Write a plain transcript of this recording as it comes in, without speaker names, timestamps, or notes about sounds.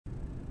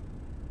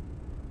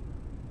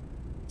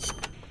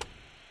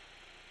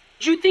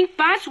Do you think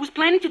Boss was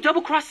planning to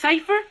double-cross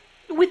Cypher?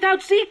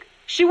 Without Zeke,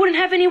 she wouldn't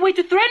have any way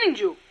to threaten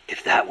you.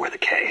 If that were the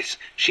case,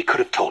 she could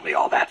have told me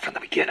all that from the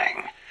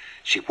beginning.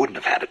 She wouldn't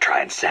have had to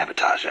try and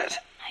sabotage it.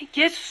 I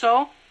guess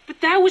so, but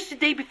that was the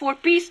day before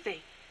Peace Day.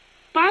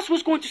 Boss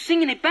was going to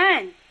sing in a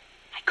band.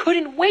 I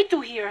couldn't wait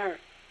to hear her.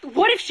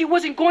 What if she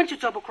wasn't going to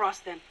double-cross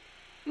them?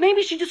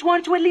 Maybe she just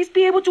wanted to at least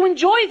be able to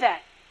enjoy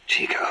that.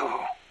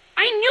 Chico.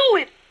 I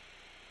knew it!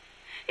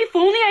 If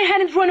only I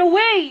hadn't run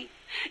away.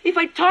 If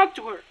I talked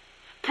to her.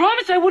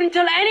 Promise I wouldn't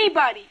tell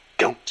anybody.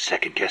 Don't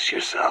second-guess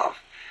yourself.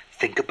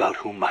 Think about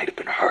who might have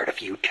been hurt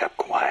if you'd kept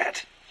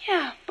quiet.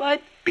 Yeah,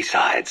 but...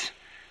 Besides,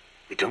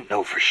 we don't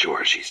know for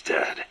sure she's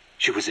dead.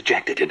 She was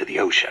ejected into the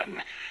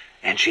ocean,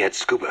 and she had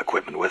scuba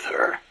equipment with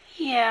her.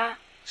 Yeah.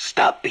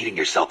 Stop beating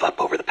yourself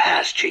up over the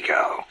past,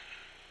 Chico.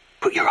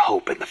 Put your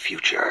hope in the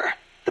future.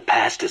 The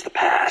past is the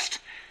past,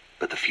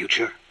 but the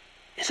future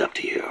is up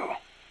to you.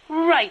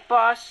 Right,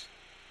 boss.